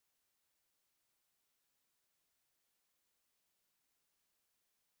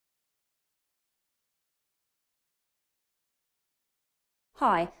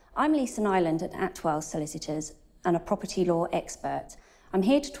Hi, I'm Lisa Nyland at Atwell Solicitors and a property law expert. I'm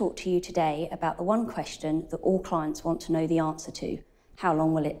here to talk to you today about the one question that all clients want to know the answer to: how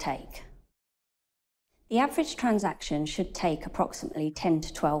long will it take? The average transaction should take approximately 10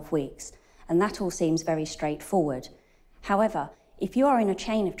 to 12 weeks, and that all seems very straightforward. However, if you are in a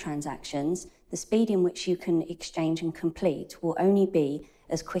chain of transactions, the speed in which you can exchange and complete will only be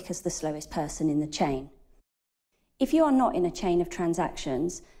as quick as the slowest person in the chain. If you are not in a chain of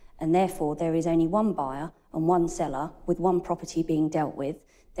transactions, and therefore there is only one buyer and one seller with one property being dealt with,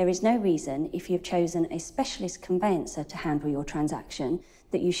 there is no reason, if you've chosen a specialist conveyancer to handle your transaction,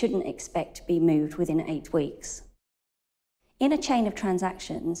 that you shouldn't expect to be moved within 8 weeks. In a chain of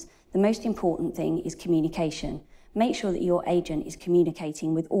transactions, the most important thing is communication. Make sure that your agent is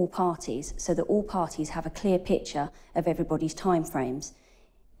communicating with all parties so that all parties have a clear picture of everybody's timeframes.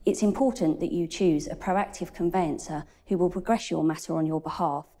 It's important that you choose a proactive conveyancer who will progress your matter on your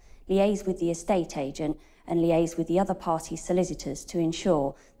behalf, liaise with the estate agent and liaise with the other party's solicitors to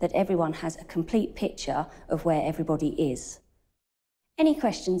ensure that everyone has a complete picture of where everybody is. Any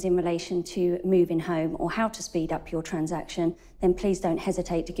questions in relation to moving home or how to speed up your transaction, then please don't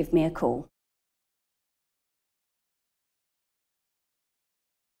hesitate to give me a call.